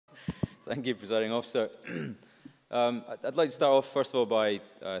Thank you, Presiding Officer. I'd like to start off, first of all, by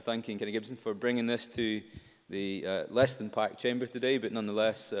thanking Kenny Gibson for bringing this to the less than packed chamber today, but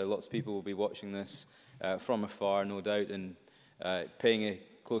nonetheless, lots of people will be watching this from afar, no doubt, and paying a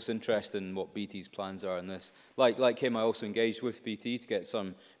close interest in what BT's plans are in this. Like him, I also engaged with BT to get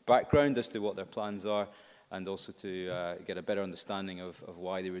some background as to what their plans are, and also to get a better understanding of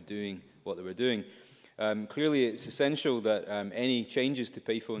why they were doing what they were doing. Clearly, it's essential that any changes to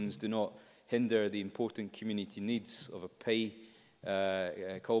payphones do not hinder the important community needs of a pay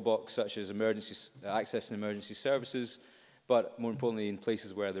call box, such as access and emergency services, but more importantly, in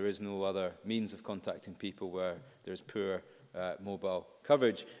places where there is no other means of contacting people, where there's poor mobile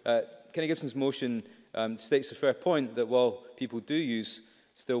coverage. Kenny Gibson's motion states a fair point that while people do use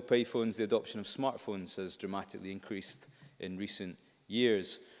still payphones, the adoption of smartphones has dramatically increased in recent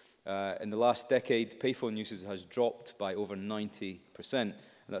years. In the last decade, payphone usage has dropped by over 90%,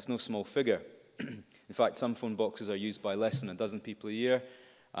 and that's no small figure. In fact, some phone boxes are used by less than a dozen people a year,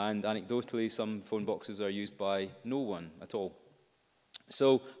 and anecdotally, some phone boxes are used by no one at all.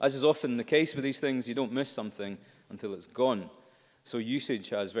 So, as is often the case with these things, you don't miss something until it's gone. So usage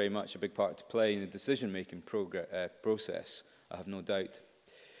has very much a big part to play in the decision-making process, I have no doubt.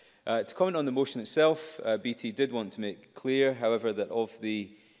 To comment on the motion itself, BT did want to make clear, however, that of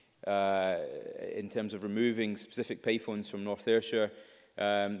the in terms of removing specific payphones from North Ayrshire,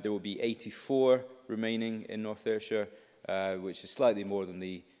 there will be 84 remaining in North Ayrshire, which is slightly more than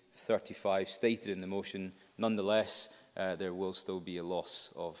the 35 stated in the motion. Nonetheless, there will still be a loss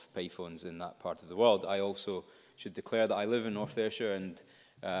of payphones in that part of the world. I also should declare that I live in North Ayrshire and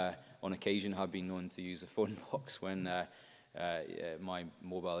on occasion have been known to use a phone box when my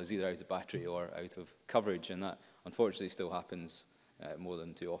mobile is either out of battery or out of coverage, and that unfortunately still happens more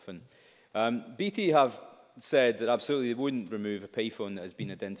than too often. BT have said that absolutely they wouldn't remove a payphone that has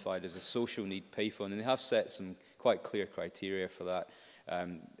been identified as a social need payphone, and they have set some quite clear criteria for that.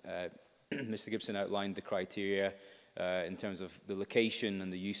 Mr. Gibson outlined the criteria in terms of the location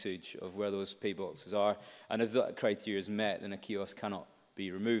and the usage of where those pay boxes are, and if that criteria is met, then a kiosk cannot be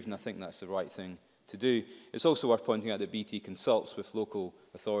removed, and I think that's the right thing to do. It's also worth pointing out that BT consults with local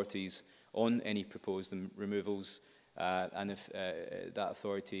authorities on any proposed removals, and if that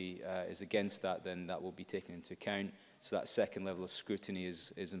authority is against that, then that will be taken into account. So that second level of scrutiny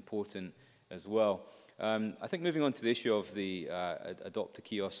is important as well. I think moving on to the issue of the adopt a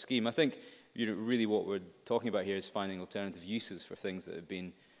kiosk scheme, I think really what we're talking about here is finding alternative uses for things that have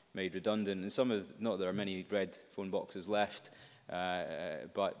been made redundant. And some of, not that there are many red phone boxes left,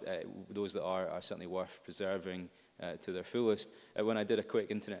 but those that are certainly worth preserving to their fullest. When I did a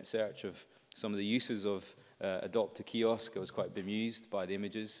quick internet search of some of the uses of adopt a kiosk, I was quite bemused by the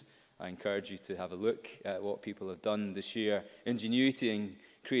images. I encourage you to have a look at what people have done, the sheer ingenuity and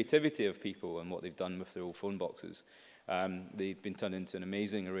creativity of people and what they've done with their old phone boxes. They've been turned into an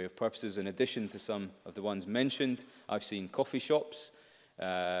amazing array of purposes. In addition to some of the ones mentioned, I've seen coffee shops,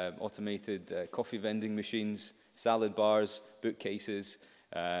 automated coffee vending machines, salad bars, bookcases,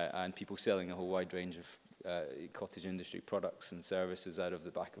 and people selling a whole wide range of cottage industry products and services out of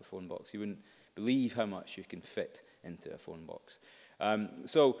the back of a phone box. You wouldn't believe how much you can fit into a phone box.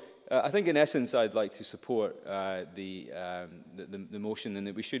 I think in essence I'd like to support the motion, and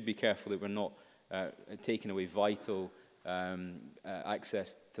that we should be careful that we're not taking away vital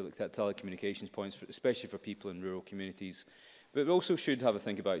access to telecommunications points, especially for people in rural communities. But we also should have a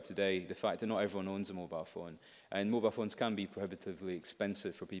think about today the fact that not everyone owns a mobile phone, and mobile phones can be prohibitively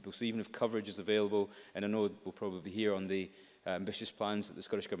expensive for people. So even if coverage is available, and I know we'll probably hear on the ambitious plans that the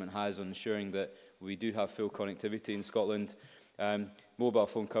Scottish Government has on ensuring that we do have full connectivity in Scotland, mobile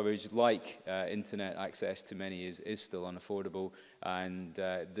phone coverage, like internet access to many, is still unaffordable, and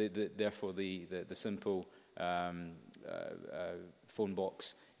therefore the simple phone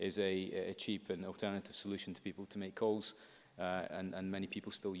box is a cheap and alternative solution to people to make calls, and many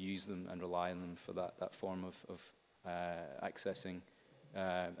people still use them and rely on them for that form of accessing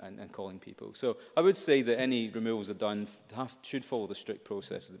and calling people. So I would say that any removals are done should follow the strict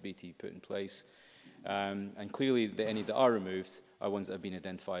processes that BT put in place. And clearly, any that are removed are ones that have been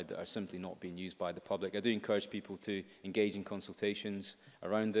identified that are simply not being used by the public. I do encourage people to engage in consultations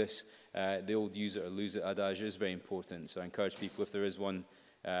around this. The old use it or lose it adage is very important, so I encourage people, if there is one,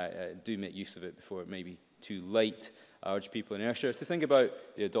 do make use of it before it may be too late. I urge people in Ayrshire to think about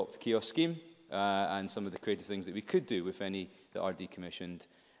the Adopt a Kiosk scheme and some of the creative things that we could do with any that are decommissioned,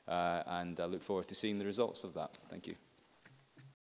 and I look forward to seeing the results of that. Thank you.